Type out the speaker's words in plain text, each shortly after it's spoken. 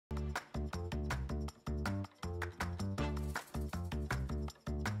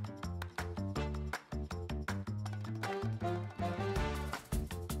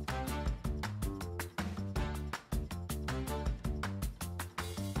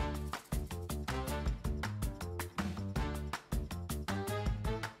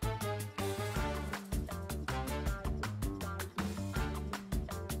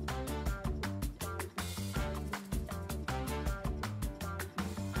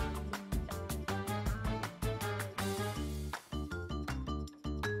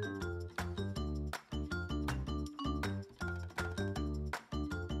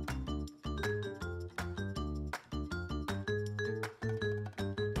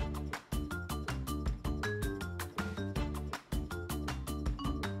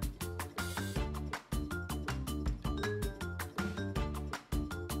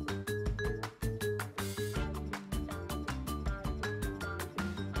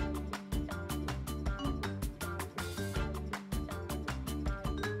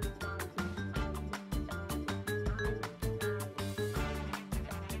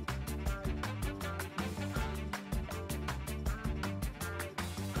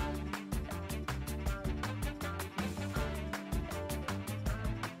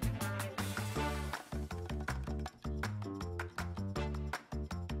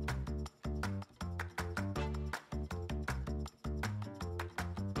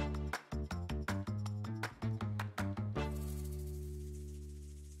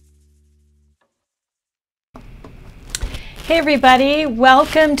Hey everybody,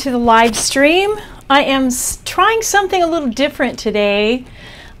 welcome to the live stream. I am trying something a little different today.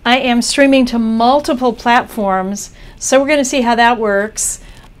 I am streaming to multiple platforms, so we're going to see how that works.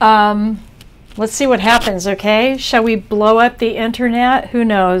 Let's see what happens, okay? Shall we blow up the internet? Who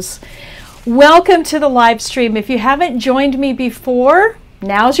knows? Welcome to the live stream. If you haven't joined me before,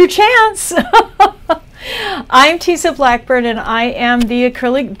 now's your chance. I'm Tisa Blackburn and I am the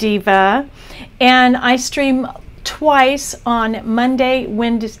Acrylic Diva, and I stream twice on Monday,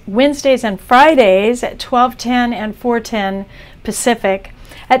 Wednesdays, and Fridays at 12:10 and 4:10 Pacific.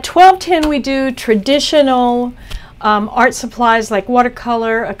 At 12:10 we do traditional art supplies like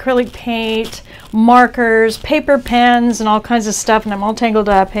watercolor, acrylic paint, markers, paper pens, and all kinds of stuff, and I'm all tangled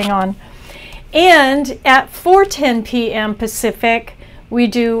up, hang on. And at 4:10 p.m. Pacific we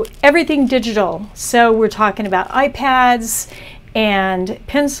do everything digital. So we're talking about iPads and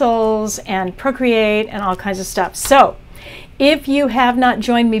pencils and Procreate and all kinds of stuff. So if you have not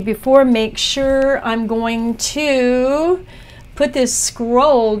joined me before, make sure I'm going to put this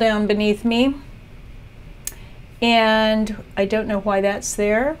scroll down beneath me, and I don't know why that's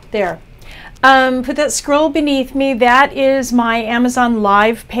there. Put that scroll beneath me. That is my Amazon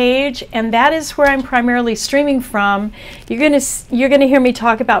Live page, and that is where I'm primarily streaming from. You're gonna hear me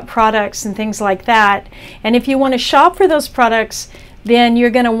talk about products and things like that. And if you want to shop for those products, then you're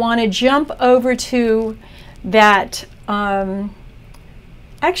gonna want to jump over to that.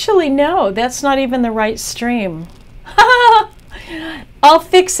 Actually, no, that's not even the right stream. I'll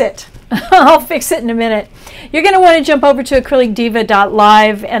fix it. I'll fix it in a minute. You're going to want to jump over to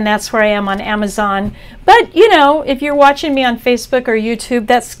acrylicdiva.live, and that's where I am on Amazon. But, you know, if you're watching me on Facebook or YouTube,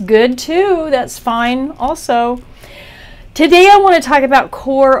 that's good too. That's fine also. Today I want to talk about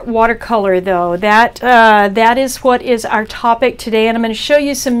core watercolor, though. That is what is our topic today, and I'm going to show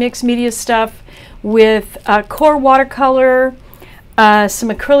you some mixed media stuff with core watercolor, some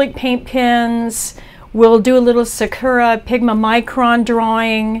acrylic paint pens. We'll do a little Sakura Pigma Micron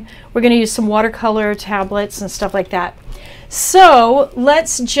drawing. We're going to use some watercolor tablets and stuff like that. So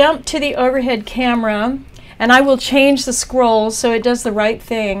let's jump to the overhead camera, and I will change the scroll so it does the right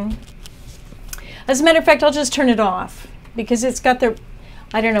thing. As a matter of fact, I'll just turn it off because it's got the,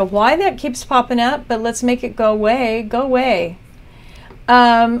 I don't know why that keeps popping up, but let's make it go away. Go away.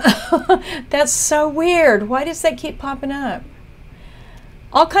 That's so weird. Why does that keep popping up?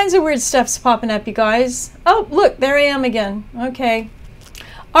 All kinds of weird stuff's popping up, you guys. Oh, look, there I am again. Okay.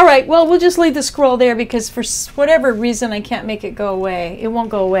 All right, well, we'll just leave the scroll there because for whatever reason I can't make it go away. It won't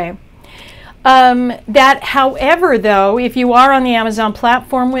go away. However, though, if you are on the Amazon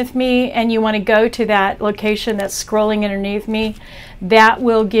platform with me and you want to go to that location that's scrolling underneath me, that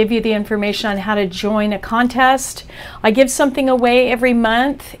will give you the information on how to join a contest. I give something away every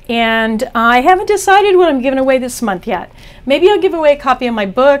month, and I haven't decided what I'm giving away this month yet. Maybe I'll give away a copy of my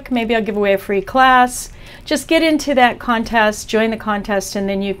book. Maybe I'll give away a free class. Just get into that contest, join the contest, and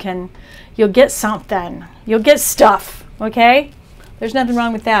then you'll get something. You'll get stuff, okay? There's nothing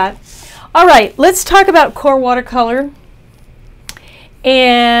wrong with that. All right, let's talk about core watercolor.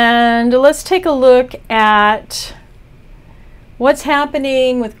 And let's take a look at what's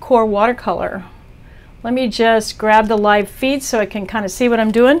happening with core watercolor. Let me just grab the live feed so I can kind of see what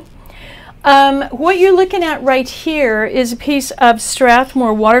I'm doing. What you're looking at right here is a piece of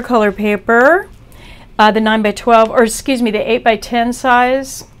Strathmore watercolor paper, the 9x12, or excuse me, the 8x10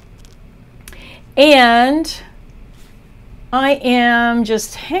 size. And I am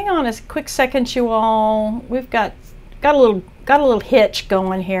just, hang on a quick second, you all. We've got a little hitch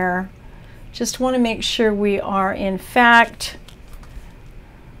going here. Just want to make sure we are in fact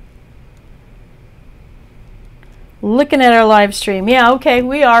looking at our live stream. Yeah, okay,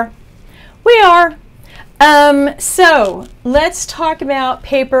 we are. We are. So let's talk about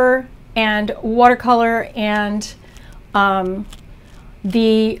paper and watercolor and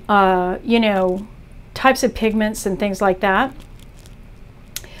you know, types of pigments and things like that.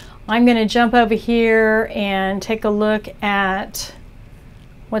 I'm going to jump over here and take a look at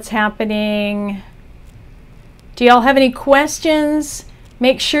what's happening. Do y'all have any questions?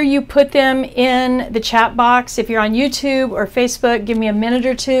 Make sure you put them in the chat box. If you're on YouTube or Facebook, give me a minute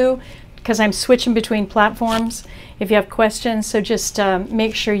or two because I'm switching between platforms if you have questions. So just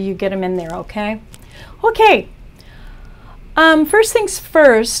make sure you get them in there, okay? Okay. First things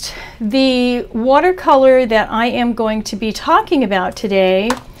first, the watercolor that I am going to be talking about today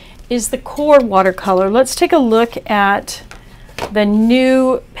is the core watercolor. Let's take a look at the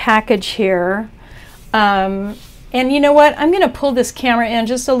new package here. And you know what? I'm going to pull this camera in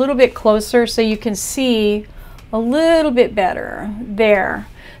just a little bit closer so you can see a little bit better there.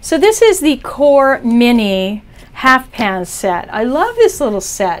 So this is the Core Mini half pan set. I love this little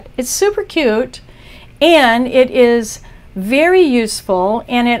set. It's super cute, and it is very useful,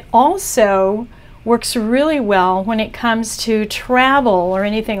 and it also works really well when it comes to travel or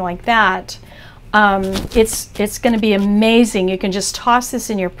anything like that. It's going to be amazing. You can just toss this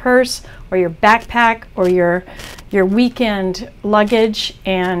in your purse or your backpack or your weekend luggage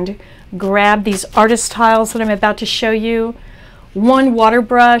and grab these artist tiles that I'm about to show you. One water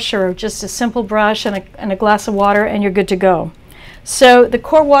brush or just a simple brush and a glass of water, and you're good to go. So the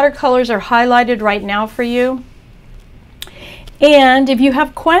core watercolors are highlighted right now for you. And if you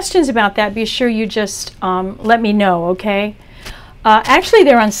have questions about that, be sure you just let me know, okay? Actually,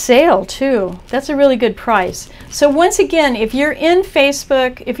 they're on sale too. That's a really good price. So once again, if you're in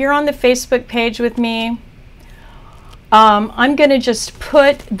Facebook, if you're on the Facebook page with me, I'm going to just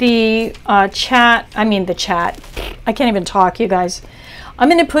put the chat. I can't even talk, you guys. I'm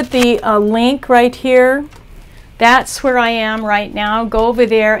going to put the link right here. That's where I am right now. Go over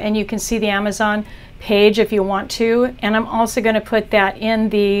there and you can see the Amazon page if you want to. And I'm also going to put that in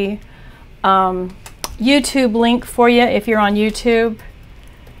the YouTube link for you if you're on YouTube.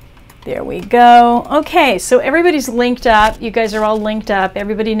 There we go. Okay, so everybody's linked up. You guys are all linked up.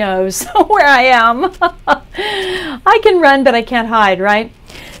 Everybody knows where I am. I can run, but I can't hide, right?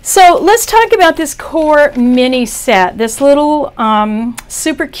 So let's talk about this core mini set, this little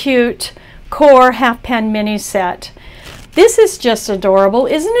super cute core half pan mini set. This is just adorable.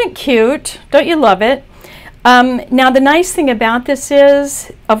 Isn't it cute? Don't you love it? Now the nice thing about this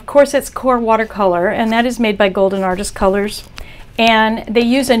is, of course, it's core watercolor, and that is made by Golden Artist Colors, and they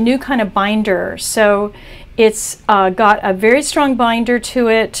use a new kind of binder. So it's got a very strong binder to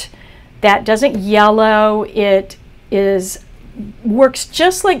it that doesn't yellow. It works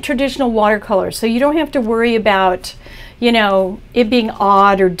just like traditional watercolor, so you don't have to worry about, you know, it being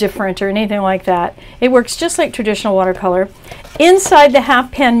odd or different or anything like that. It works just like traditional watercolor. Inside the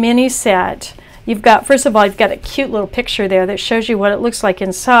half pan mini set, you've got, first of all, you've got a cute little picture there that shows you what it looks like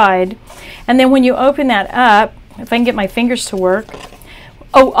inside. And then when you open that up, if I can get my fingers to work.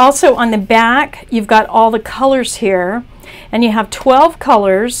 Oh, also on the back, you've got all the colors here, and you have 12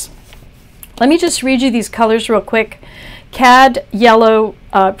 colors. Let me just read you these colors real quick. Cad yellow,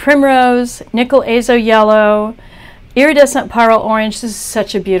 primrose, nickel azo yellow, iridescent pyrrole orange. This is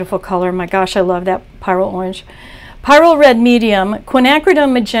such a beautiful color. My gosh, I love that pyrrole orange. Pyrrole red medium,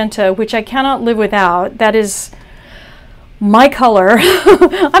 quinacridone magenta, which I cannot live without. That is my color.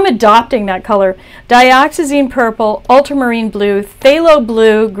 I'm adopting that color. Dioxazine purple, ultramarine blue, phthalo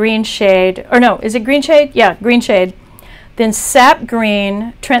blue, green shade. Or no, is it green shade? Yeah, green shade. Then sap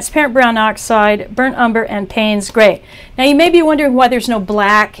green, transparent brown oxide, burnt umber, and Payne's gray. Now you may be wondering why there's no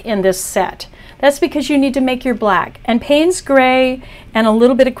black in this set. That's because you need to make your black. And Payne's gray and a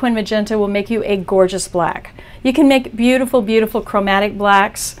little bit of quin magenta will make you a gorgeous black. You can make beautiful, beautiful chromatic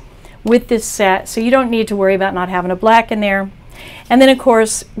blacks with this set, so you don't need to worry about not having a black in there. And then of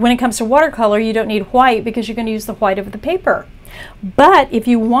course, when it comes to watercolor, you don't need white because you're going to use the white of the paper. But if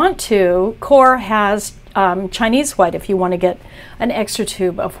you want to, Core has Chinese white if you want to get an extra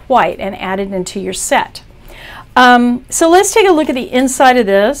tube of white and add it into your set. So let's take a look at the inside of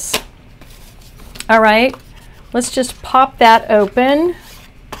this. All right, let's just pop that open.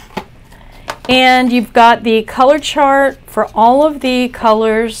 And you've got the color chart for all of the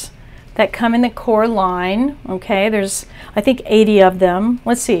colors that come in the Core line. Okay, there's, I think, 80 of them.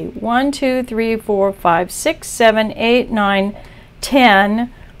 Let's see, 1, 2, 3, 4, 5, 6, 7, 8, 9,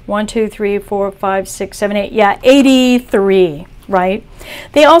 10. 1, 2, 3, 4, 5, 6, 7, 8. Yeah, 83, right?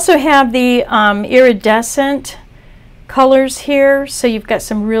 They also have the iridescent colors here. So you've got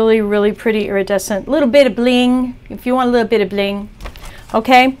some really, really pretty iridescent, little bit of bling, if you want a little bit of bling.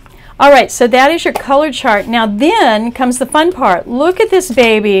 Okay? All right, so that is your color chart. Now then comes the fun part. Look at this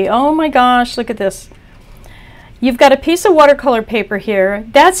baby. Oh my gosh, look at this. You've got a piece of watercolor paper here.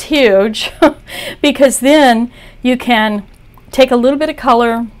 That's huge because then you can take a little bit of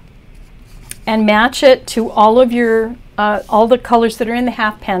color and match it to all of your all the colors that are in the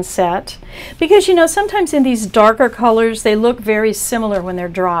half pan set, because you know sometimes in these darker colors they look very similar when they're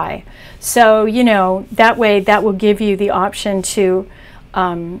dry. So you know that way that will give you the option to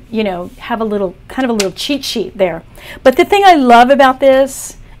you know, have a little kind of a little cheat sheet there. But the thing I love about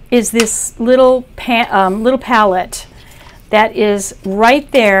this is this little palette that is right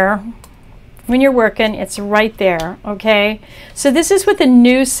there. When you're working, it's right there. Okay, so this is what the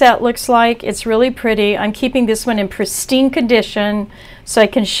new set looks like. It's really pretty. I'm keeping this one in pristine condition so I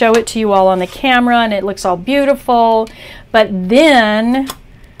can show it to you all on the camera, and it looks all beautiful. But then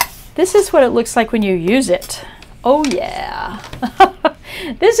this is what it looks like when you use it. Oh yeah.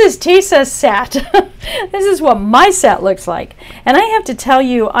 This is Tisa's set. This is what my set looks like. And I have to tell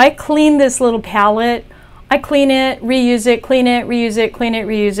you, I clean this little palette. I clean it, reuse it, clean it, reuse it, clean it,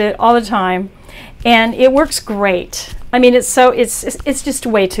 reuse it all the time. And it works great. I mean, it's just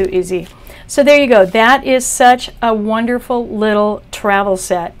way too easy. So there you go. That is such a wonderful little travel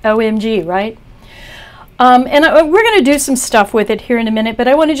set. OMG, right? We're going to do some stuff with it here in a minute, but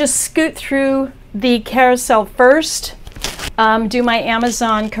I want to just scoot through the carousel first, do my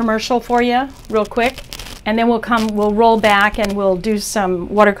Amazon commercial for you real quick, and then we'll roll back and we'll do some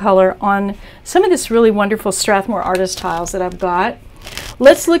watercolor on some of this really wonderful Strathmore artist tiles that I've got.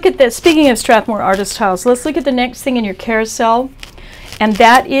 Let's look at this. Speaking of Strathmore artist tiles, let's look at the next thing in your carousel, and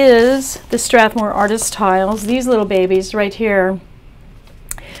that is the Strathmore artist tiles, these little babies right here.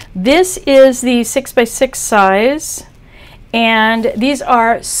 This is the 6x6 size, and these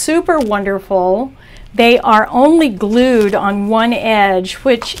are super wonderful. They are only glued on one edge,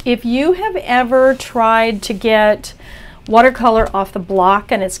 which if you have ever tried to get watercolor off the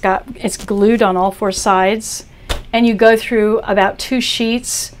block and it's glued on all four sides, and you go through about 2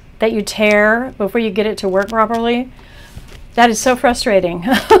 sheets that you tear before you get it to work properly, that is so frustrating.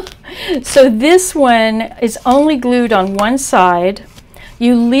 So this one is only glued on one side.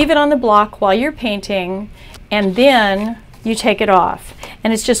 You leave it on the block while you're painting, and then you take it off.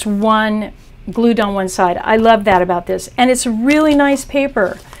 And it's just one glued on one side. I love that about this. And it's really nice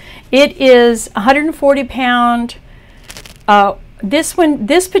paper. It is 140 pound.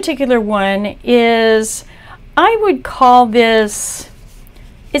 This particular one is, I would call this,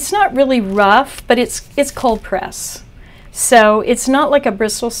 it's not really rough, but it's cold press. So it's not like a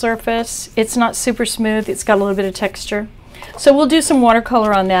Bristol surface. It's not super smooth. It's got a little bit of texture. So we'll do some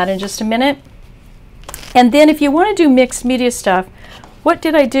watercolor on that in just a minute. And then if you want to do mixed media stuff, what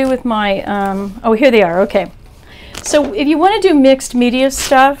did I do with my, oh, here they are, okay. So if you want to do mixed media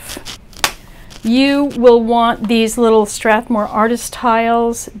stuff, you will want these little Strathmore artist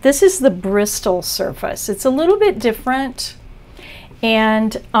tiles. This is the Bristol surface. It's a little bit different,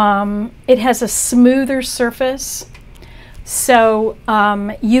 and it has a smoother surface. So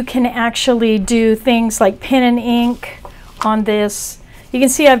you can actually do things like pen and ink on this. You can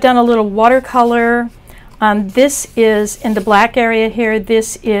see I've done a little watercolor. This is in the black area here.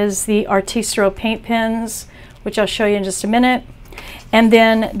 This is the Artistro paint pens, which I'll show you in just a minute. And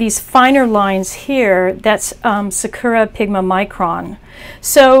then these finer lines here, that's Sakura Pigma Micron.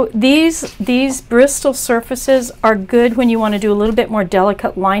 So these Bristol surfaces are good when you want to do a little bit more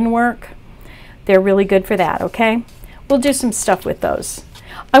delicate line work. They're really good for that, okay? We'll do some stuff with those.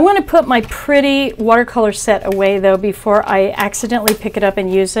 I want to put my pretty watercolor set away though before I accidentally pick it up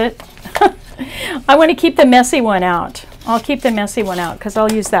and use it. I want to keep the messy one out. I'll keep the messy one out because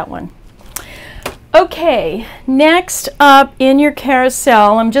I'll use that one. Okay, next up in your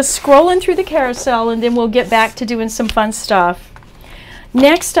carousel, I'm just scrolling through the carousel and then we'll get back to doing some fun stuff.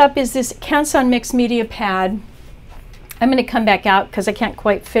 Next up is this Canson Mixed Media pad. I'm going to come back out because I can't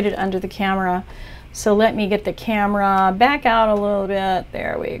quite fit it under the camera. So let me get the camera back out a little bit.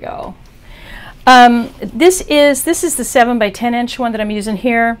 There we go. This is the 7x10 inch one that I'm using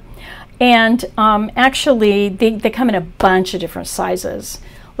here. And actually, they come in a bunch of different sizes.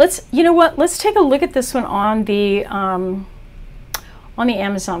 You know what? Let's take a look at this one on the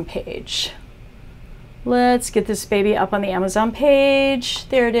Amazon page. Let's get this baby up on the Amazon page.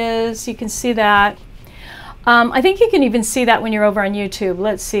 There it is. You can see that. I think you can even see that when you're over on YouTube.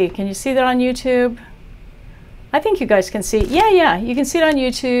 Let's see. Can you see that on YouTube? I think you guys can see. Yeah. You can see it on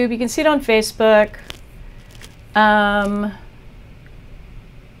YouTube. You can see it on Facebook.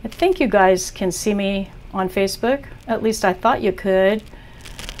 I think you guys can see me on Facebook. At least I thought you could.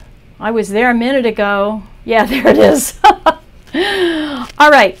 I was there a minute ago. Yeah, there it is. All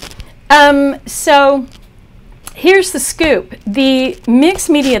right. So here's the scoop. The mixed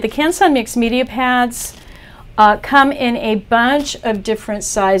media, the Canson Mixed Media pads, come in a bunch of different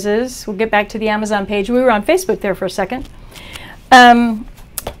sizes. We'll get back to the Amazon page. We were on Facebook there for a second. The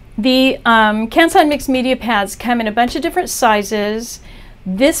Canson Mixed Media pads come in a bunch of different sizes.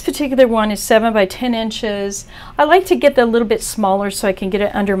 This particular one is 7x10 inches. I like to get the little bit smaller so I can get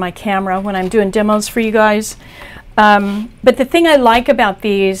it under my camera when I'm doing demos for you guys. But the thing I like about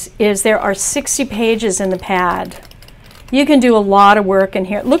these is there are 60 pages in the pad. You can do a lot of work in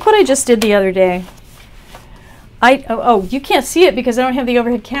here. Look what I just did the other day. Oh, you can't see it because I don't have the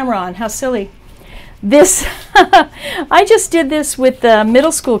overhead camera on. How silly. This, I just did this with the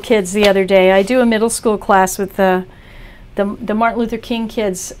middle school kids the other day. I do a middle school class with the Martin Luther King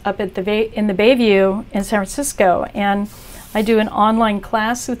kids up at in the Bayview in San Francisco. And I do an online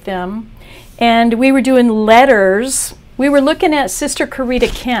class with them. And we were doing letters we were looking at Sister Corita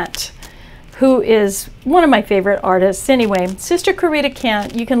Kent, who is one of my favorite artists. Anyway, Sister Corita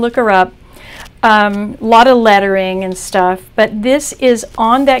Kent, you can look her up. A lot of lettering and stuff, but this is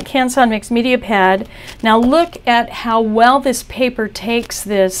on that Canson Mixed Media pad. Now look at how well this paper takes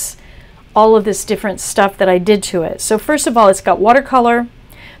this, all of this different stuff that I did to it. So first of all, it's got watercolor,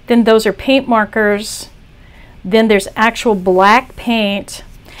 then those are paint markers, then there's actual black paint,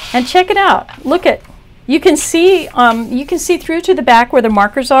 and check it out. Look at, you can see through to the back where the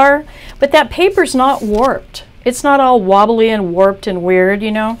markers are, but that paper's not warped. It's not all wobbly and warped and weird,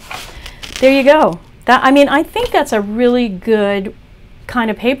 you know. There you go. That, I mean, I think that's a really good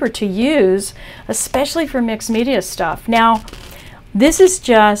kind of paper to use, especially for mixed media stuff. Now, this is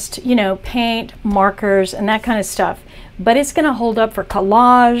just, you know, paint, markers, and that kind of stuff, but it's going to hold up for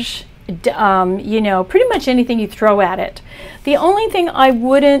collage, you know, pretty much anything you throw at it. The only thing I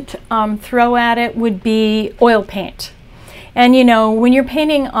wouldn't throw at it would be oil paint. And you know, when you're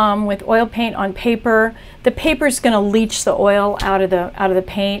painting with oil paint on paper, the paper's going to leach the oil out of the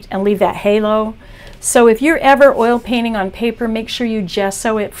paint and leave that halo. So if you're ever oil painting on paper, make sure you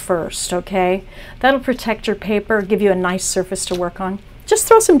gesso it first, okay? That'll protect your paper, give you a nice surface to work on. Just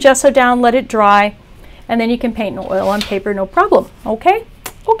throw some gesso down, let it dry, and then you can paint in oil on paper, no problem, okay?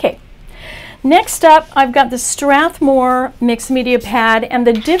 Okay. Next up, I've got the Strathmore Mixed Media pad, and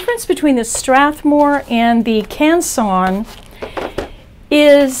the difference between the Strathmore and the Canson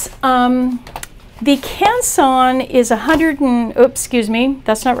is the Canson is 100 and, oops, excuse me,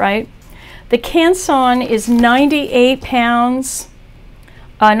 that's not right. The Canson is 98 pounds,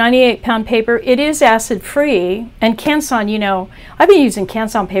 98-pound paper. It is acid-free, and Canson, you know, I've been using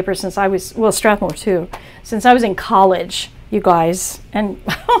Canson paper since I was, well, Strathmore too, since I was in college, you guys, and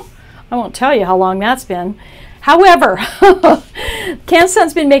I won't tell you how long that's been. However,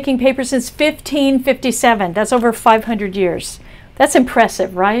 Canson's been making paper since 1557. That's over 500 years. That's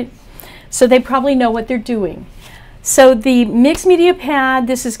impressive, right? So they probably know what they're doing. So the mixed media pad,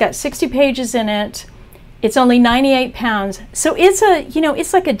 this has got 60 pages in it. It's only 98 pounds. So it's a, you know,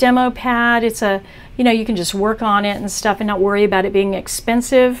 it's like a demo pad. It's a, you know, you can just work on it and stuff and not worry about it being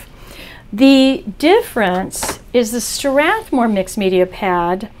expensive. The difference is the Strathmore mixed media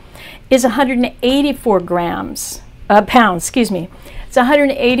pad is 184 pounds, excuse me. It's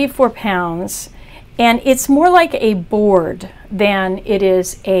 184 pounds, and it's more like a board than it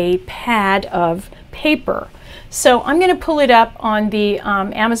is a pad of paper. So I'm going to pull it up on the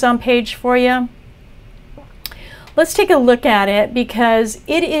Amazon page for you. Let's take a look at it because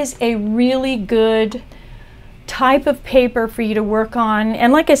it is a really good type of paper for you to work on,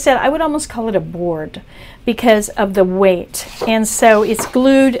 and like I said, I would almost call it a board because of the weight. And so it's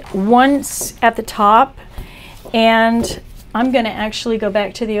glued once at the top, and I'm going to actually go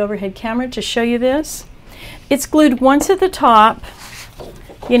back to the overhead camera to show you this. It's glued once at the top.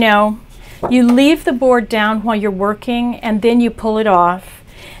 You know, you leave the board down while you're working and then you pull it off.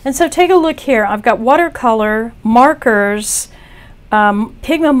 And so take a look here. I've got watercolor, markers,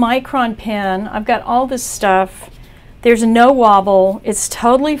 Pigma Micron pen. I've got all this stuff. There's no wobble. It's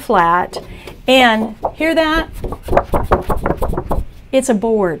totally flat. And hear that? It's a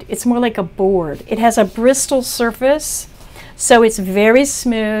board. It's more like a board. It has a Bristol surface, so it's very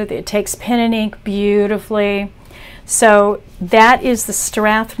smooth. It takes pen and ink beautifully. So that is the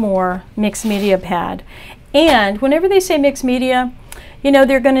Strathmore mixed media pad. And whenever they say mixed media, you know,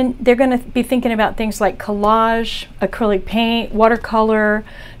 they're gonna be thinking about things like collage, acrylic paint, watercolor,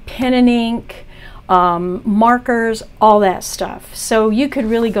 pen and ink, markers, all that stuff. So you could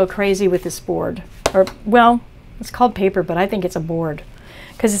really go crazy with this board. Or, well, it's called paper, but I think it's a board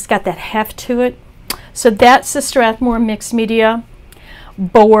because it's got that heft to it. So that's the Strathmore mixed media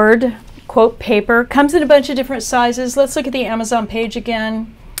board, quote, paper. Comes in a bunch of different sizes. Let's look at the Amazon page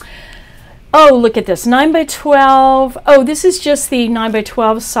again. Oh, look at this, 9 by 12. Oh, this is just the 9 by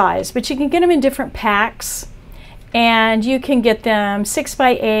 12 size, but you can get them in different packs, and you can get them 6 by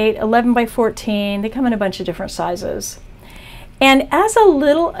 8, 11 by 14. They come in a bunch of different sizes. And as a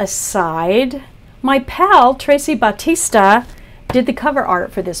little aside, my pal, Tracy Bautista, did the cover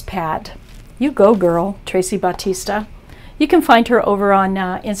art for this pad. You go, girl, Tracy Bautista. You can find her over on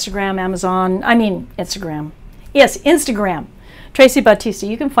Instagram, Amazon, I mean, Instagram. Yes, Instagram. Tracy Bautista,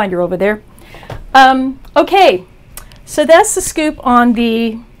 you can find her over there. Okay, so that's the scoop on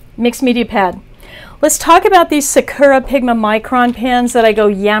the mixed media pad. Let's talk about these Sakura Pigma Micron pens that I go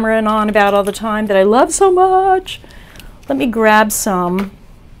yammering on about all the time that I love so much. Let me grab some,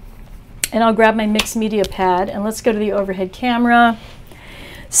 and I'll grab my mixed media pad, and let's go to the overhead camera.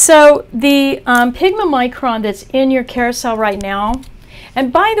 So the Pigma Micron that's in your carousel right now,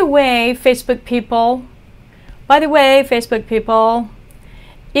 and by the way, Facebook people, By the way, Facebook people,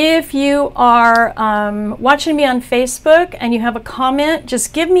 if you are watching me on Facebook and you have a comment,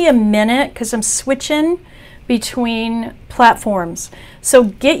 just give me a minute because I'm switching between platforms. So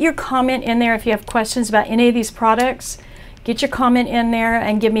get your comment in there if you have questions about any of these products. Get your comment in there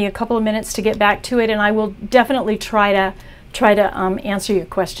and give me a couple of minutes to get back to it, and I will definitely try to answer your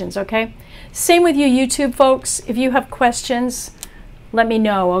questions, okay? Same with you YouTube folks. If you have questions, let me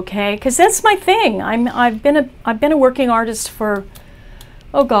know, okay? Because that's my thing. I've been a working artist for,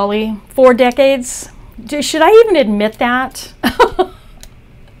 oh golly, 4 decades. Should I even admit that?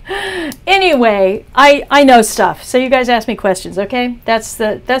 Anyway, I know stuff. So you guys ask me questions, okay? That's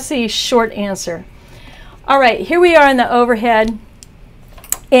the short answer. All right, here we are in the overhead.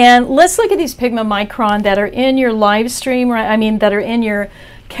 And let's look at these Pigma Micron that are in your live stream, right? I mean, that are in your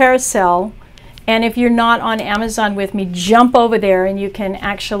carousel. And if you're not on Amazon with me, jump over there and you can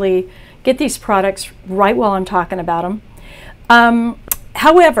actually get these products right while I'm talking about them.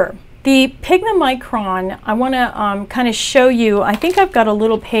 However, the Pigma Micron, I want to kind of show you. I think I've got a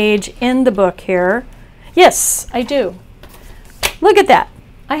little page in the book here. Yes, I do. Look at that.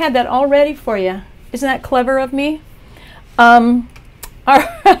 I had that all ready for you. Isn't that clever of me? All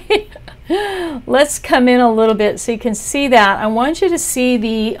right. Let's come in a little bit so you can see that. I want you to see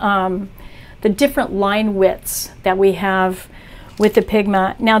the different line widths that we have with the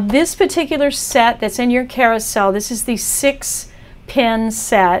Pigma. Now this particular set that's in your carousel, this is the 6-pin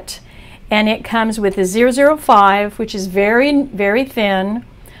set, and it comes with the 005, which is very, very thin,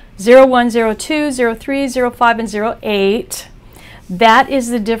 01, 02, 03, 05, and 08. That is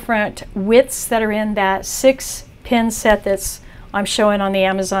the different widths that are in that 6-pin set that's I'm showing on the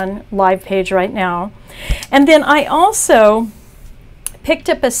Amazon live page right now. And then I also picked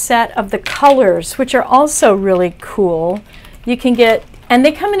up a set of the colors, which are also really cool. You can get, and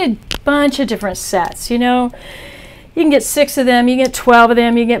they come in a bunch of different sets, you know. You can get 6 of them, you can get 12 of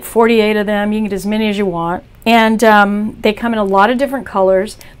them, you can get 48 of them, you can get as many as you want. And they come in a lot of different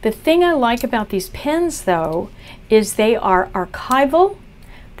colors. The thing I like about these pens, though, is they are archival,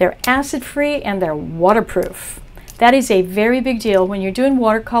 they're acid-free, and they're waterproof. That is a very big deal when you're doing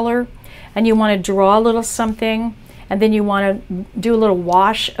watercolor and you want to draw a little something and then you want to do a little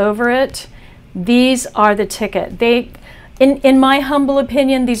wash over it. These are the ticket. In my humble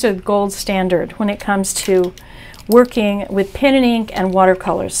opinion, these are the gold standard when it comes to working with pen and ink and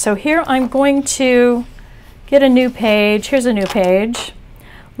watercolors. So here I'm going to get a new page. Here's a new page.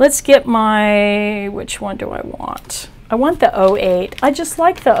 Let's get my, which one do I want? I want the 08. I just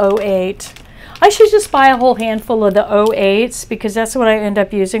like the 08. I should just buy a whole handful of the 08s because that's what I end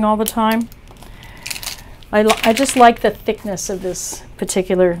up using all the time. I just like the thickness of this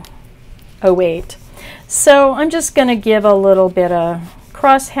particular 08. So I'm just going to give a little bit of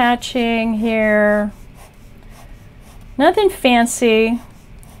cross-hatching here. Nothing fancy.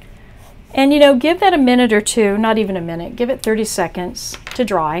 And, you know, give that a minute or two, not even a minute. Give it 30 seconds to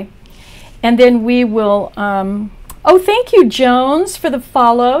dry. And then we will... oh, thank you, Jones, for the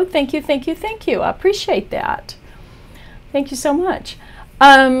follow. Thank you, thank you, thank you. I appreciate that. Thank you so much.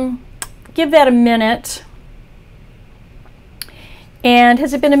 Give that a minute. And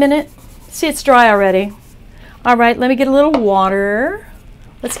has it been a minute? See, it's dry already. All right, let me get a little water.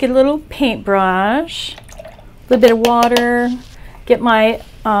 Let's get a little paintbrush. A little bit of water. Get my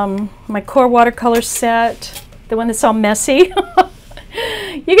my core watercolor set, the one that's all messy.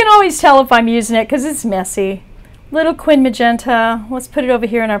 You can always tell if I'm using it because it's messy. Little Quin Magenta. Let's put it over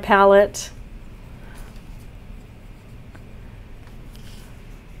here in our palette.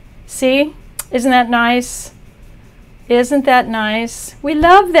 See? Isn't that nice? Isn't that nice? We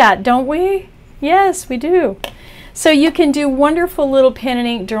love that, don't we? Yes, we do. So you can do wonderful little pen and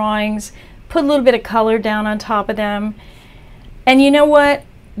ink drawings, put a little bit of color down on top of them. And you know what?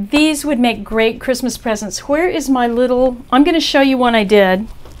 These would make great Christmas presents. Where is my little... I'm going to show you one I did.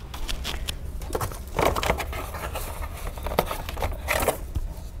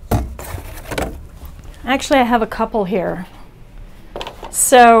 Actually, I have a couple here.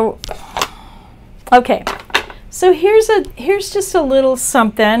 So, okay. So here's just a little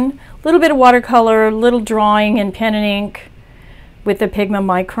something, a little bit of watercolor, a little drawing in pen and ink with the Pigma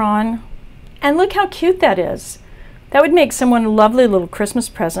Micron. And look how cute that is. That would make someone a lovely little Christmas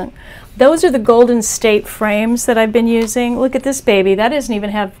present. Those are the Golden State frames that I've been using. Look at this baby. That doesn't even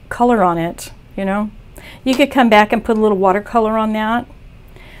have color on it, you know. You could come back and put a little watercolor on that.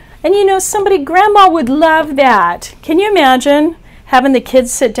 And you know, grandma would love that. Can you imagine having the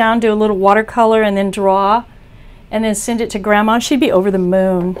kids sit down, do a little watercolor and then draw and then send it to grandma? She'd be over the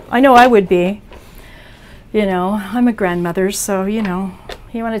moon. I know I would be. You know, I'm a grandmother, so you know,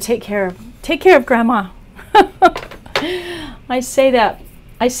 you want to take care of grandma. I say that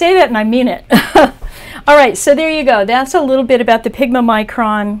and I mean it. All right, so there you go. That's a little bit about the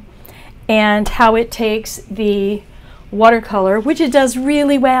Pigmamicron and how it takes the watercolor, which it does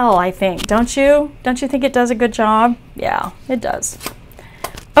really well, I think. Don't you? Don't you think it does a good job? Yeah, it does.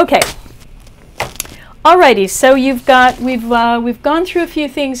 Okay. Alrighty, so we've gone through a few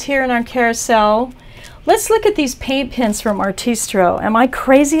things here in our carousel. Let's look at these paint pens from Artistro. Am I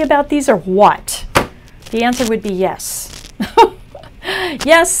crazy about these or what? The answer would be yes.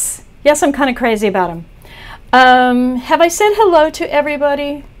 Yes, I'm kind of crazy about them. Have I said hello to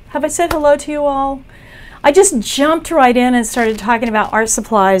everybody? Have I said hello to you all? I just jumped right in and started talking about art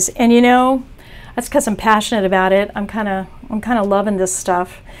supplies, and you know, that's because I'm passionate about it. I'm kind of loving this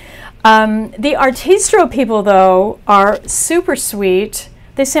stuff. The Artistro people, though, are super sweet.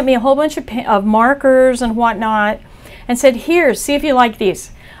 They sent me a whole bunch of markers and whatnot and said, here, see if you like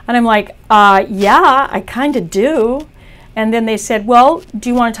these. And I'm like, yeah, I kind of do. And then they said, well, do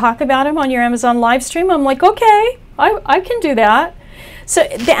you want to talk about them on your Amazon live stream? I'm like, okay, I can do that. So,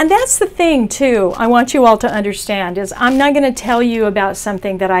 and that's the thing, too, I want you all to understand, is I'm not going to tell you about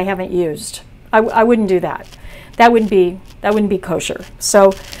something that I haven't used. I wouldn't do that. That wouldn't be kosher.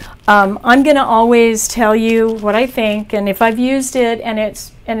 So I'm going to always tell you what I think, and if I've used it and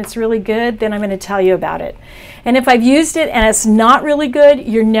it's really good, then I'm going to tell you about it. And if I've used it and it's not really good,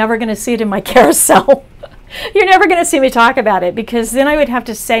 you're never going to see it in my carousel. You're never going to see me talk about it, because then I would have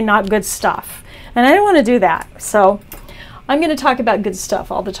to say not good stuff. And I don't want to do that. So I'm going to talk about good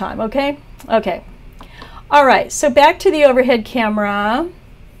stuff all the time, okay? Okay. All right, so back to the overhead camera.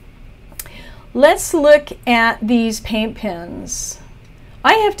 Let's look at these paint pens.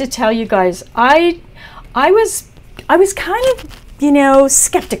 I have to tell you guys, I was kind of, you know,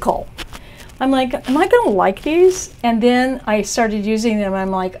 skeptical. I'm like, am I going to like these? And then I started using them. I'm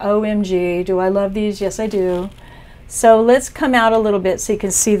like, OMG, do I love these? Yes, I do. So let's come out a little bit so you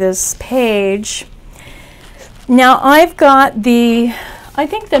can see this page. Now I've got the, I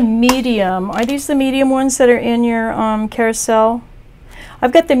think the medium. Are these the medium ones that are in your carousel?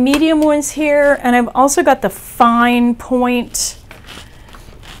 I've got the medium ones here, and I've also got the fine point.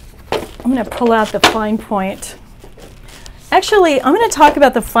 I'm going to pull out the fine point. Actually, I'm going to talk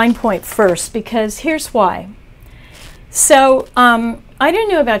about the fine point first, because here's why. So I don't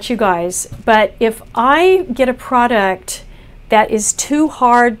know about you guys, but if I get a product that is too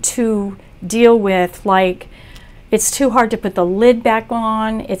hard to deal with, like it's too hard to put the lid back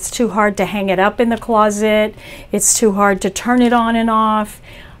on, it's too hard to hang it up in the closet, it's too hard to turn it on and off,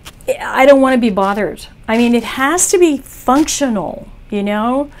 I don't want to be bothered. I mean, it has to be functional, you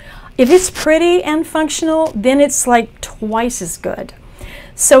know? If it's pretty and functional, then it's like twice as good.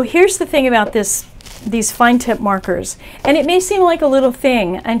 So here's the thing about these fine tip markers. And it may seem like a little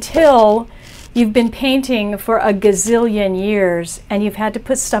thing until you've been painting for a gazillion years and you've had to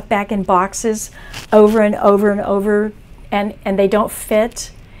put stuff back in boxes over and over and over, and they don't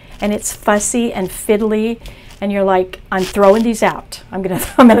fit, and it's fussy and fiddly, and you're like, I'm throwing these out. I'm gonna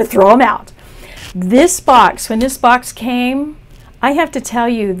throw them out. This box, when this box came, I have to tell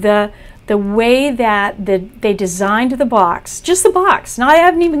you, the way that they designed the box, just the box, now I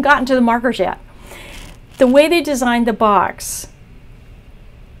haven't even gotten to the markers yet, the way they designed the box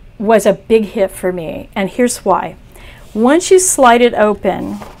was a big hit for me, and here's why. Once you slide it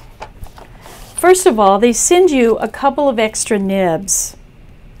open, first of all, they send you a couple of extra nibs.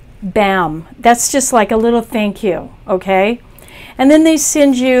 Bam, that's just like a little thank you, okay? And then they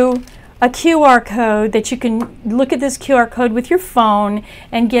send you a QR code that you can look at this QR code with your phone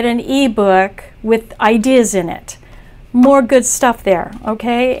and get an ebook with ideas in it. More good stuff there,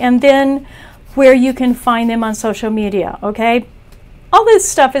 okay? And then where you can find them on social media, okay? All this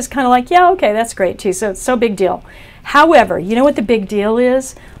stuff is kind of like, yeah, okay, that's great too, so it's no big deal. However, you know what the big deal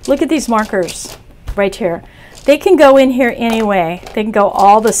is? Look at these markers right here. They can go in here anyway. They can go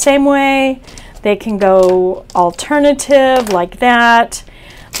all the same way. They can go alternative like that.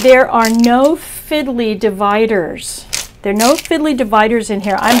 There are no fiddly dividers. There are no fiddly dividers in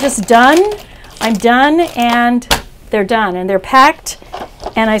here. I'm just done. I'm done, and they're done. And they're packed,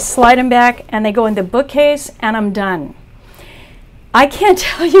 and I slide them back, and they go in the bookcase, and I'm done. I can't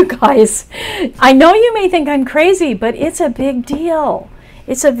tell you guys. I know you may think I'm crazy, but it's a big deal.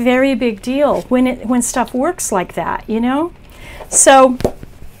 It's a very big deal when stuff works like that, you know? So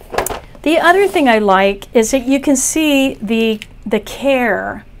the other thing I like is that you can see the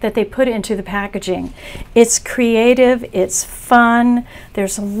care that they put into the packaging. It's creative, it's fun,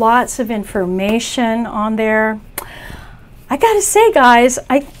 there's lots of information on there. I gotta say, guys,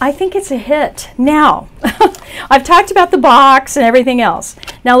 I think it's a hit. Now, I've talked about the box and everything else.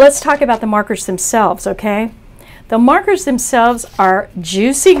 Now let's talk about the markers themselves, okay? The markers themselves are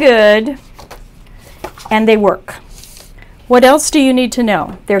juicy good, and they work. What else do you need to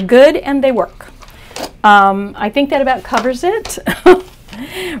know? They're good and they work. I think that about covers it.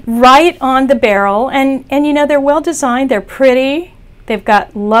 Right on the barrel, and you know, they're well designed, they're pretty, they've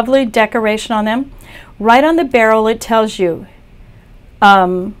got lovely decoration on them. Right on the barrel it tells you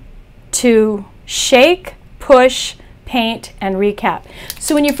to shake, push, paint, and recap.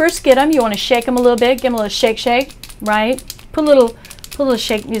 So when you first get them, you want to shake them a little bit, give them a little shake shake, right? Put a little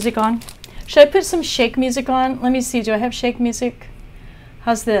shake music on. Should I put some shake music on? Let me see, do I have shake music?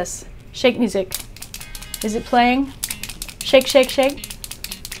 How's this? Shake music. Is it playing? Shake, shake, shake.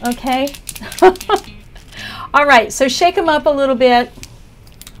 Okay. All right, so shake them up a little bit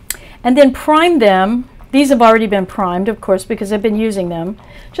and then prime them. These have already been primed, of course, because I've been using them.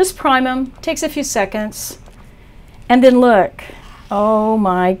 Just prime them, takes a few seconds. And then look, oh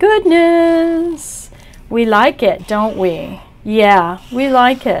my goodness. We like it, don't we? Yeah, we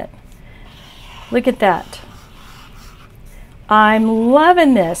like it. Look at that. I'm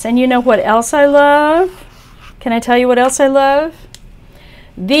loving this. And you know what else I love? Can I tell you what else I love?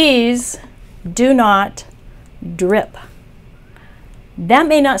 These do not drip. That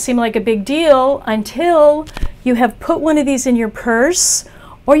may not seem like a big deal until you have put one of these in your purse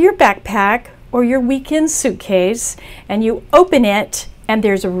or your backpack or your weekend suitcase, and you open it and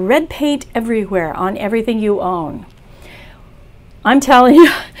there's red paint everywhere on everything you own. I'm telling you,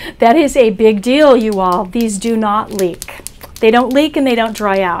 that is a big deal, you all. These do not leak. They don't leak and they don't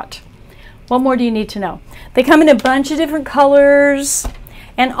dry out. What more do you need to know? They come in a bunch of different colors.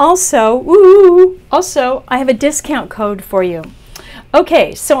 And also, I have a discount code for you.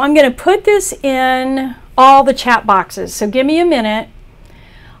 Okay, so I'm going to put this in all the chat boxes. So give me a minute.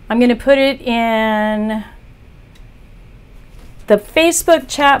 I'm going to put it in the Facebook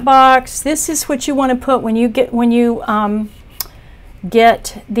chat box. This is what you want to put when you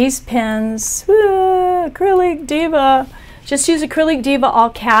get these pens. Acrylic Diva. Just use Acrylic Diva all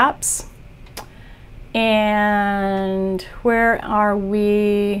caps. And where are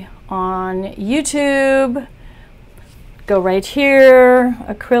we on YouTube? Go right here,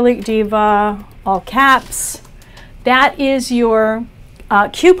 Acrylic Diva, all caps. That is your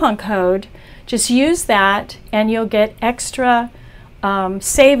coupon code. Just use that and you'll get extra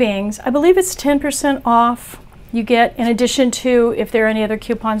savings. I believe it's 10% off you get in addition to if there are any other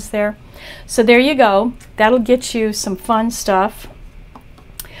coupons there. So there you go. That'll get you some fun stuff.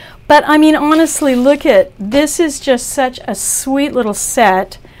 But I mean, honestly, look at this. Is just such a sweet little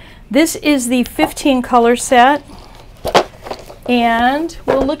set. This is the 15 color set. And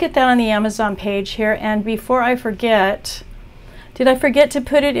we'll look at that on the Amazon page here. And before I forget, did I forget to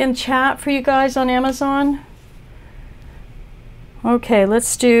put it in chat for you guys on Amazon? Okay,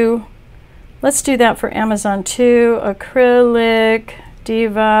 let's do that for Amazon too. Acrylic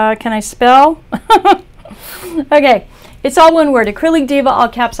Diva. Can I spell? Okay. It's all one word. Acrylic Diva, all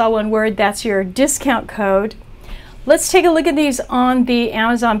caps, all one word. That's your discount code. Let's take a look at these on the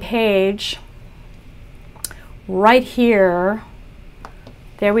Amazon page. Right here.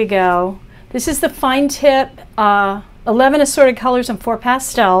 There we go. This is the fine tip, 11 assorted colors and 4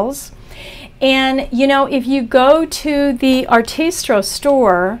 pastels. And you know, if you go to the Artistro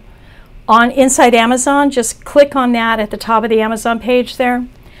store inside Amazon, just click on that at the top of the Amazon page there.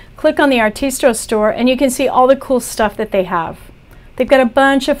 Click on the Artistro store and you can see all the cool stuff that they have. They've got a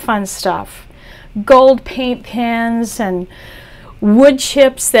bunch of fun stuff. Gold paint pens and wood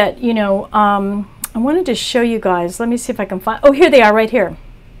chips that, you know, I wanted to show you guys. Let me see if I can find, oh, here they are right here.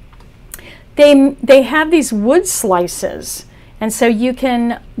 They have these wood slices, and so you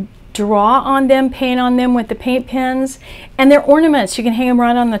can draw on them, paint on them with the paint pens, and they're ornaments. You can hang them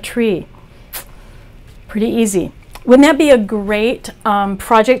right on the tree. Pretty easy. Wouldn't that be a great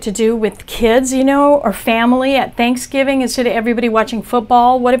project to do with kids, you know, or family at Thanksgiving instead of everybody watching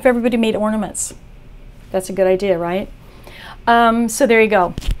football? What if everybody made ornaments? That's a good idea, right? So there you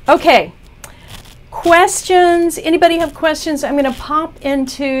go. Okay. Questions? Anybody have questions? I'm going to pop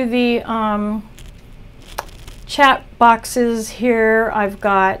into the chat boxes here. I've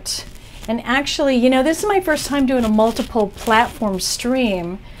got, and actually, you know, this is my first time doing a multiple platform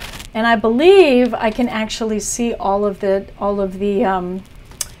stream. And I believe I can actually see all of the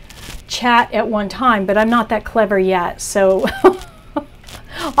chat at one time, but I'm not that clever yet, so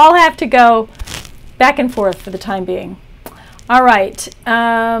I'll have to go back and forth for the time being. All right,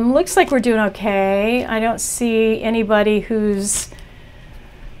 looks like we're doing okay. I don't see anybody who's,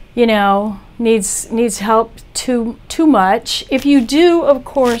 you know, needs help too much. If you do, of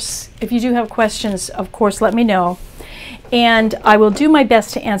course, if you do have questions, of course, let me know, and I will do my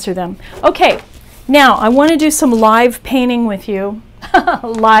best to answer them. Okay, now I want to do some live painting with you.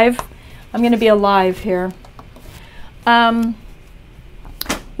 Live. I'm going to be alive here.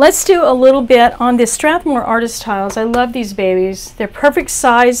 Let's do a little bit on the Strathmore Artist Tiles. I love these babies. They're perfect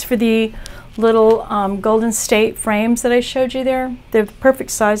size for the little Golden State frames that I showed you there. They're the perfect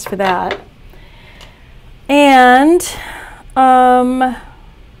size for that. And,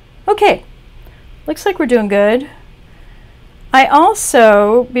 okay, looks like we're doing good. I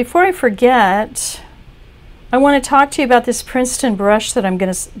also, before I forget, I want to talk to you about this Princeton brush that I'm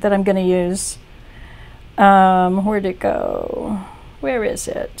gonna use. Where'd it go? Where is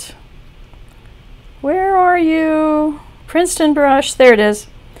it? Where are you? Princeton brush, there it is.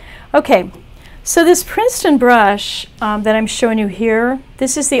 Okay, so this Princeton brush that I'm showing you here,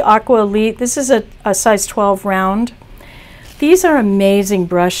 this is the Aqua Elite. This is a size 12 round. These are amazing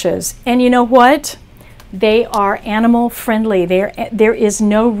brushes, and you know what? They are animal friendly. There is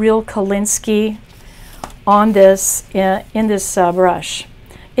no real Kolinsky on this in this brush.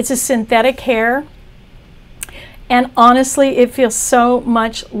 It's a synthetic hair. And honestly, it feels so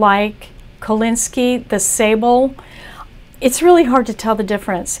much like Kolinsky, the sable. It's really hard to tell the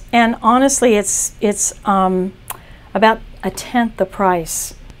difference. And honestly, it's about 1/10 the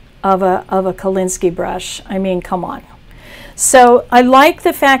price of a Kolinsky brush. I mean, come on. So I like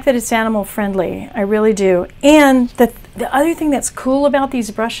the fact that it's animal friendly. I really do. And the other thing that's cool about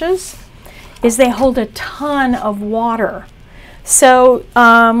these brushes is they hold a ton of water. So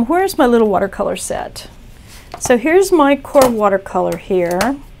where's my little watercolor set? So here's my core watercolor here.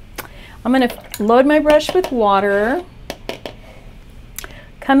 I'm going to load my brush with water.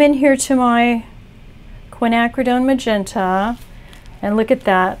 Come in here to my quinacridone magenta and look at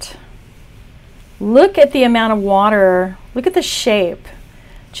that. Look at the amount of water. Look at the shape.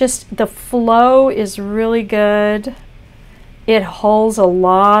 Just the flow is really good. It holds a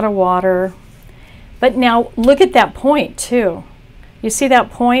lot of water. But now look at that point too. You see that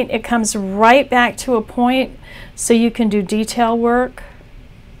point? It comes right back to a point so you can do detail work.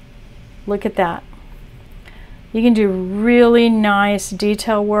 Look at that. You can do really nice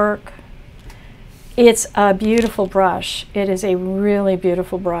detail work. It's a beautiful brush. It is a really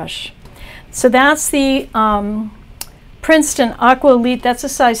beautiful brush. So that's the Princeton Aqua Elite. That's a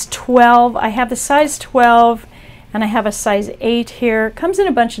size 12. I have the size 12 and I have a size 8 here. It comes in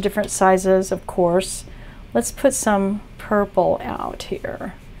a bunch of different sizes, of course. Let's put some purple out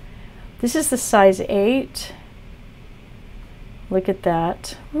here. This is the size 8. Look at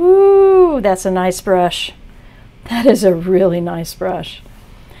that. Ooh, that's a nice brush. That is a really nice brush.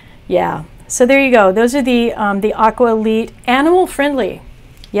 Yeah, so there you go. Those are the Aqua Elite, animal friendly.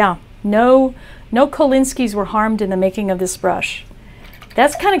 Yeah, no Kolinskys were harmed in the making of this brush.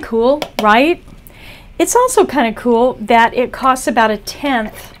 That's kind of cool, right? It's also kind of cool that it costs about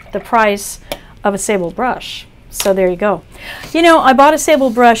 1/10 the price of a sable brush. So there you go. You know, I bought a sable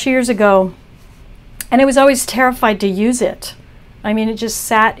brush years ago and I was always terrified to use it. I mean, it just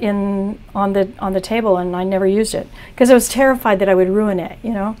sat on the table and I never used it because I was terrified that I would ruin it,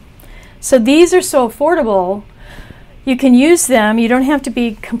 you know. So these are so affordable. You can use them. You don't have to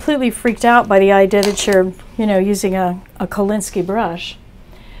be completely freaked out by the idea that you're, you know, using a Kolinsky brush.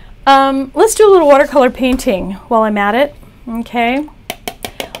 Let's do a little watercolor painting while I'm at it, okay?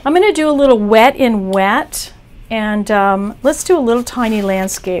 I'm going to do a little wet in wet, and let's do a little tiny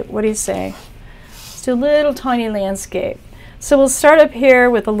landscape. What do you say? Let's do a little tiny landscape. So we'll start up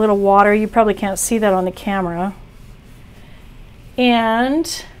here with a little water. You probably can't see that on the camera.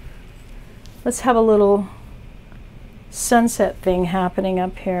 And let's have a little sunset thing happening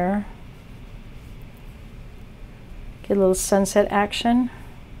up here. Get a little sunset action,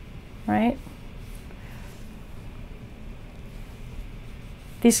 right?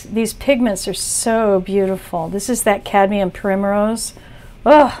 These pigments are so beautiful. This is that cadmium primrose.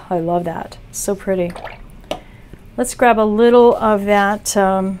 Oh, I love that. So pretty. Let's grab a little of that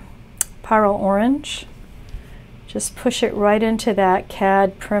pyrrole orange. Just push it right into that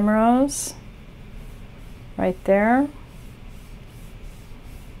cad primrose. Right there.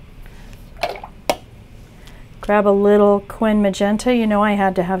 Grab a little quin magenta. You know I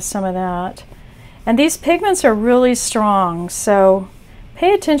had to have some of that. And these pigments are really strong, so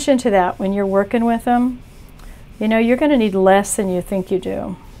pay attention to that when you're working with them. You know, you're going to need less than you think you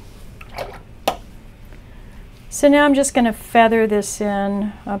do. So now I'm just going to feather this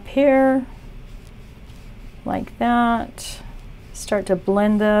in up here, like that. Start to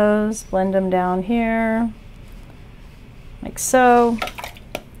blend those, blend them down here, like so.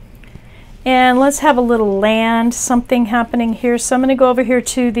 And let's have a little land something happening here. So I'm going to go over here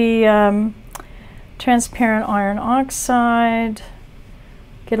to the transparent iron oxide.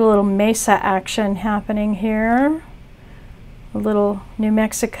 Get a little mesa action happening here. A little New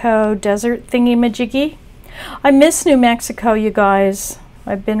Mexico desert thingy-majiggy. I miss New Mexico, you guys.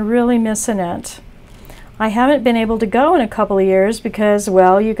 I've been really missing it. I haven't been able to go in a couple of years because,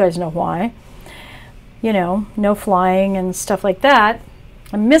 well, you guys know why. You know, no flying and stuff like that.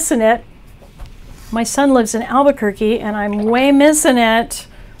 I'm missing it. My son lives in Albuquerque and I'm way missing it.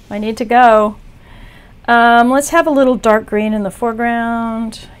 I need to go. Let's have a little dark green in the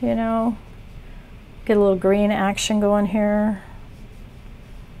foreground, you know. Get a little green action going here.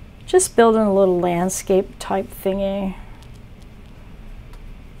 Just building a little landscape type thingy.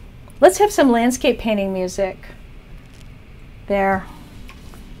 Let's have some landscape painting music. There.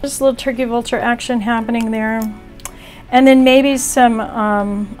 Just a little turkey vulture action happening there. And then maybe some,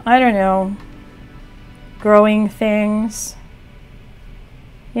 I don't know, growing things.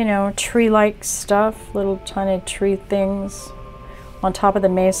 You know, tree-like stuff, little tiny tree things on top of the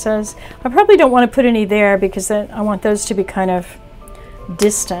mesas. I probably don't want to put any there because I want those to be kind of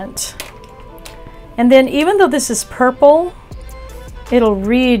distant. And then even though this is purple, it'll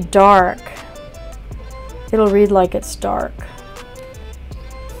read dark. It'll read like it's dark.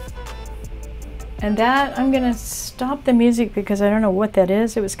 And that, I'm going to stop the music because I don't know what that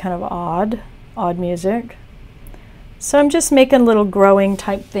is. It was kind of odd music. So I'm just making little growing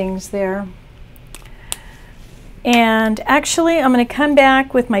type things there. And actually, I'm going to come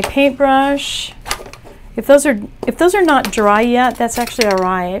back with my paintbrush. If those are not dry yet, that's actually all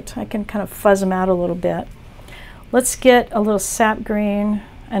right. I can kind of fuzz them out a little bit. Let's get a little sap green,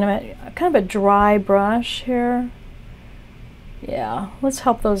 and I'm at kind of a dry brush here. Yeah, let's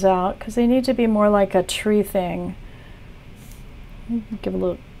help those out because they need to be more like a tree thing. Give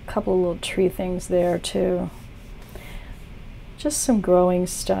a couple of little tree things there too. Just some growing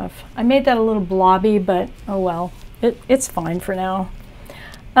stuff. I made that a little blobby, but oh well, it's fine for now.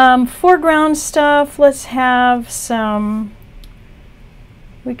 Foreground stuff, let's have some,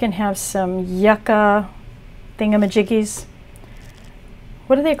 we can have some yucca thingamajiggies.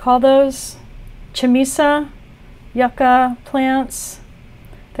 What do they call those? Chamisa yucca plants.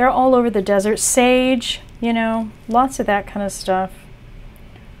 They're all over the desert. Sage, you know, lots of that kind of stuff.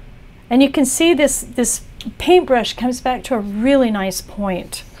 And you can see this paintbrush comes back to a really nice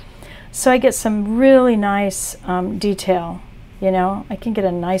point. So I get some really nice detail, you know. I can get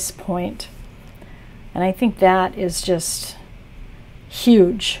a nice point. And I think that is just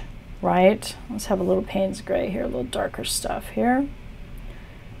huge, right? Let's have a little Payne's gray here, a little darker stuff here.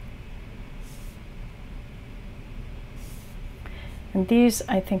 And these,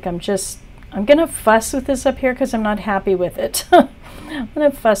 I think I'm gonna fuss with this up here because I'm not happy with it. I'm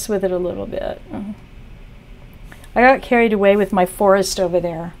gonna fuss with it a little bit. I got carried away with my forest over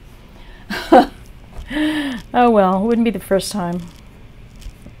there. Oh well, wouldn't be the first time.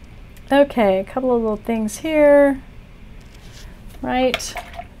 Okay, a couple of little things here. Right.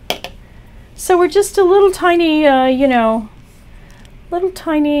 So we're just a little tiny, you know, little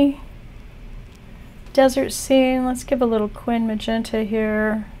tiny desert scene. Let's give a little Quin magenta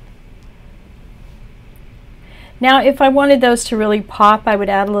here. Now, if I wanted those to really pop, I would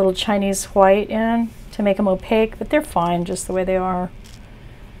add a little Chinese white in to make them opaque, but they're fine just the way they are.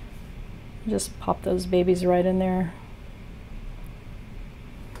 Just pop those babies right in there.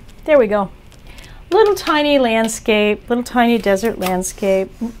 There we go. Little tiny landscape, little tiny desert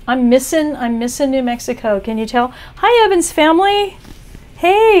landscape. I'm missing New Mexico. Can you tell? Hi, Evans family.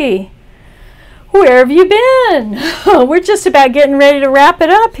 Hey, where have you been? We're just about getting ready to wrap it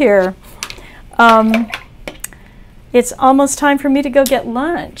up here. It's almost time for me to go get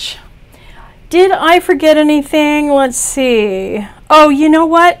lunch. Did I forget anything? Let's see. Oh, you know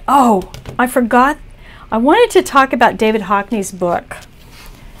what? Oh, I forgot. I wanted to talk about David Hockney's book.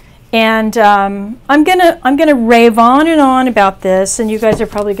 And I'm gonna rave on and on about this, and you guys are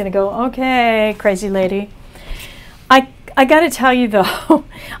probably gonna go, okay, crazy lady. I gotta tell you though,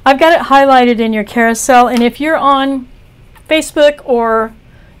 I've got it highlighted in your carousel, and if you're on Facebook or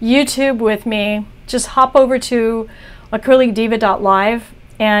YouTube with me, just hop over to acrylicdiva.live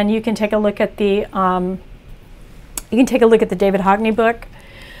and you can take a look at the David Hockney book.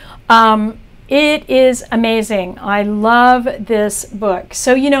 It is amazing. I love this book.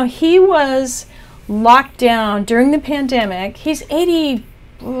 So, you know, he was locked down during the pandemic. He's 80,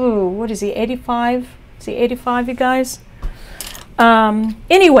 ooh, what is he, 85? Is he 85, you guys?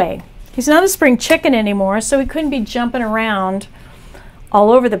 Anyway, he's not a spring chicken anymore, so he couldn't be jumping around all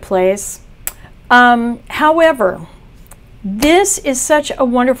over the place. However, This is such a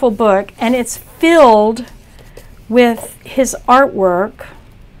wonderful book, and it's filled with his artwork.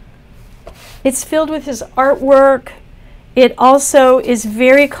 It's filled with his artwork. It also is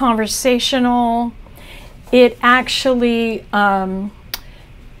very conversational. It actually,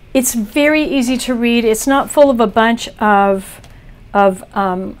 it's very easy to read. It's not full of a bunch of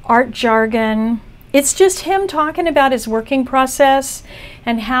art jargon. It's just him talking about his working process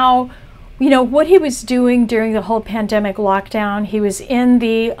and how, you know, what he was doing during the whole pandemic lockdown. He was in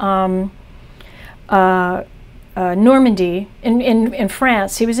the Normandy, in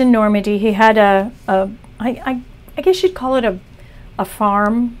France. He was in Normandy. He had I guess you'd call it a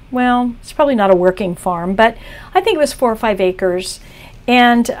farm. Well, it's probably not a working farm, but I think it was 4 or 5 acres.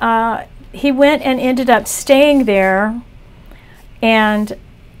 And he went and ended up staying there. And,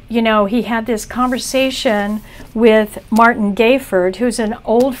 you know, he had this conversation with Martin Gayford, who's an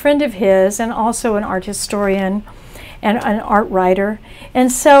old friend of his and also an art historian and an art writer.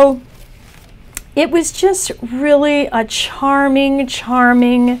 And so it was just really a charming,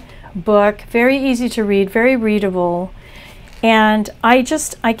 charming book, very easy to read, very readable. And I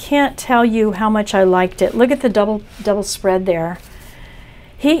can't tell you how much I liked it. Look at the double spread there.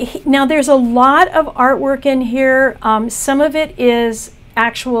 Now there's a lot of artwork in here. Some of it is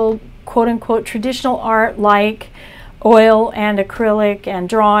actual quote-unquote traditional art, like oil and acrylic and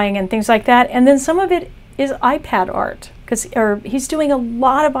drawing and things like that. And then some of it is iPad art, or he's doing a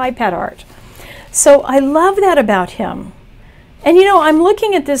lot of iPad art. So I love that about him. And you know, I'm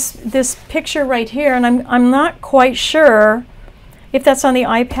looking at this picture right here, and I'm not quite sure if that's on the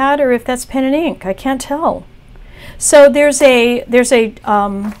iPad or if that's pen and ink. I can't tell. So there's a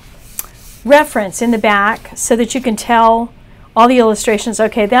reference in the back so that you can tell all the illustrations.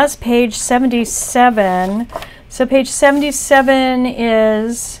 Okay, that's page 77. So page 77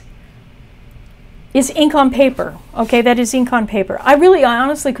 is ink on paper. Okay, that is ink on paper. I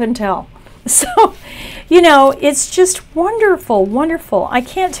honestly couldn't tell. So, you know, it's just wonderful, wonderful. I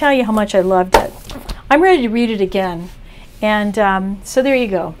can't tell you how much I loved it. I'm ready to read it again. And so there you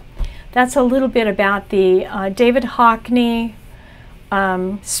go. That's a little bit about the David Hockney,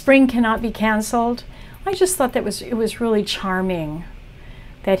 Spring Cannot Be Canceled. I just thought that it was really charming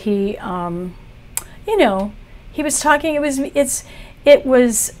that he, you know, he was talking, it was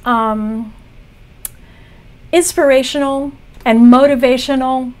inspirational and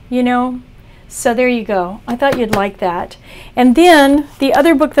motivational, you know. So there you go. I thought you'd like that. And then the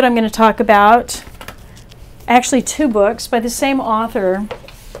other book that I'm going to talk about, actually 2 books by the same author,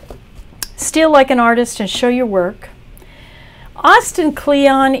 Steal Like an Artist and Show Your Work. Austin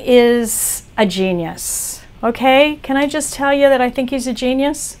Kleon is a genius. Okay, can I just tell you that I think he's a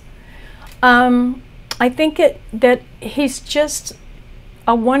genius? I think that he's just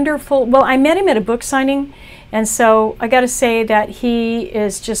a wonderful, well, I met him at a book signing, and so I got to say that he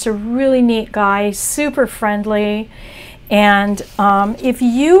is just a really neat guy, super friendly. And if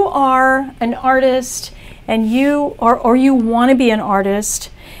you are an artist and you want to be an artist,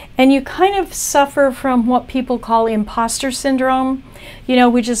 and you kind of suffer from what people call imposter syndrome, you know,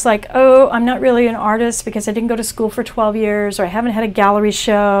 which is like, oh, I'm not really an artist because I didn't go to school for 12 years, or I haven't had a gallery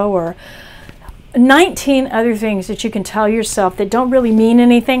show, or 19 other things that you can tell yourself that don't really mean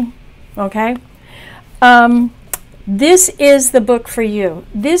anything, okay? This is the book for you.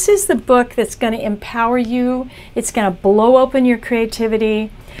 This is the book that's going to empower you. It's going to blow open your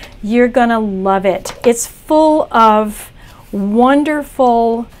creativity. You're going to love it. It's full of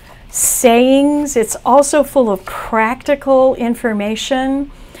wonderful sayings. It's also full of practical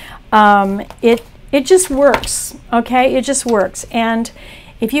information. It just works, okay? It just works. And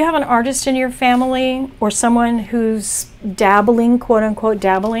if you have an artist in your family or someone who's dabbling, quote unquote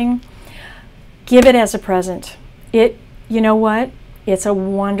dabbling, give it as a present. You know what? It's a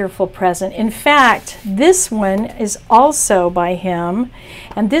wonderful present. In fact, this one is also by him,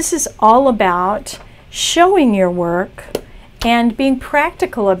 and this is all about showing your work and being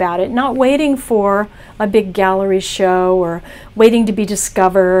practical about it, not waiting for a big gallery show or waiting to be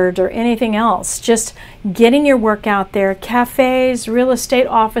discovered or anything else. Just getting your work out there. Cafes, real estate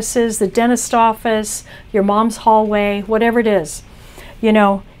offices, the dentist office, your mom's hallway, whatever it is. You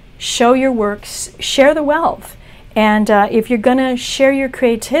know, show your work, share the wealth. And if you're going to share your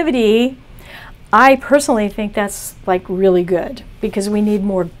creativity, I personally think that's like really good, because we need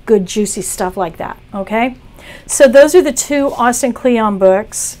more good, juicy stuff like that, okay? So those are the 2 Austin Kleon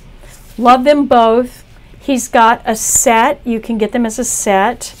books. Love them both. He's got a set. You can get them as a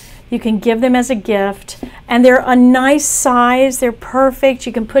set. You can give them as a gift. And they're a nice size. They're perfect.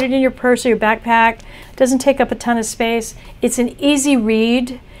 You can put it in your purse or your backpack. It doesn't take up a ton of space. It's an easy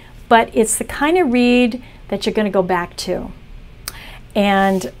read, but it's the kind of read that you're going to go back to.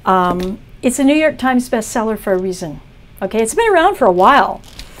 And it's a New York Times bestseller for a reason. Okay, it's been around for a while,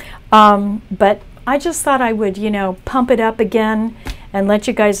 but I just thought I would, you know, pump it up again and let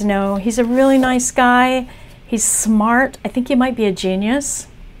you guys know. He's a really nice guy. He's smart. I think he might be a genius.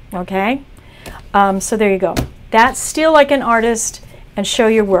 Okay, so there you go. That's Steal Like an Artist and Show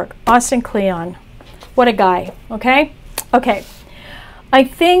Your Work. Austin Kleon. What a guy. Okay? Okay. I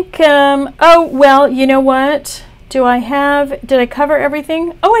think, oh, well, you know what? Did I cover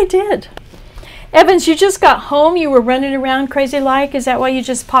everything? Oh, I did. Evans, you just got home. You were running around crazy like. Is that why you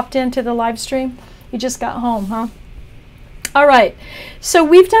just popped into the live stream? You just got home, huh? All right. So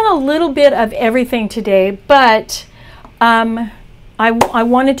we've done a little bit of everything today, but I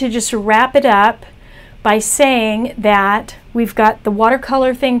wanted to just wrap it up by saying that we've got the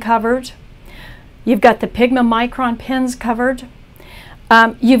watercolor thing covered. You've got the Pigma Micron pens covered.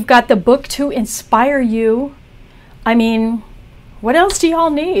 You've got the book to inspire you. I mean, what else do y'all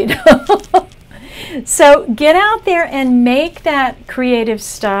need? So get out there and make that creative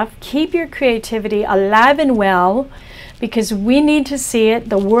stuff. Keep your creativity alive and well, because we need to see it.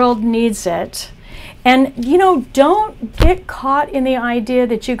 The world needs it. And, you know, don't get caught in the idea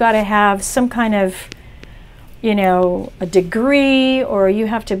that you got to have some kind of, you know, a degree, or you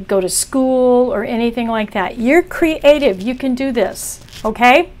have to go to school or anything like that. You're creative. You can do this.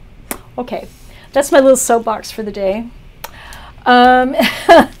 Okay? Okay. That's my little soapbox for the day. I'm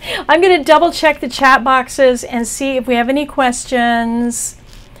going to double check the chat boxes and see if we have any questions.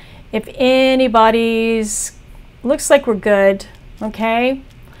 If anybody's, looks like we're good. Okay?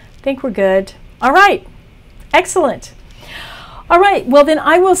 I think we're good. All right. Excellent. All right. Well, then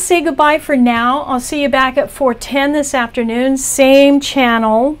I will say goodbye for now. I'll see you back at 4:10 this afternoon. Same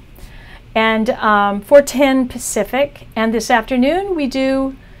channel. And 4:10 Pacific. And this afternoon we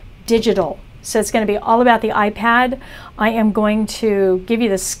do digital. So it's going to be all about the iPad. I am going to give you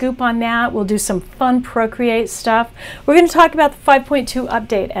the scoop on that. We'll do some fun Procreate stuff. We're going to talk about the 5.2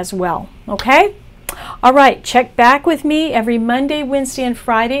 update as well. Okay? All right. Check back with me every Monday, Wednesday, and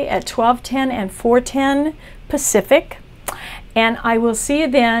Friday at 12:10 and 4:10 Pacific. And I will see you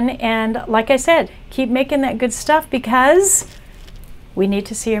then. And like I said, keep making that good stuff, because we need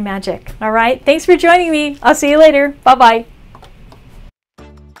to see your magic. All right? Thanks for joining me. I'll see you later. Bye-bye.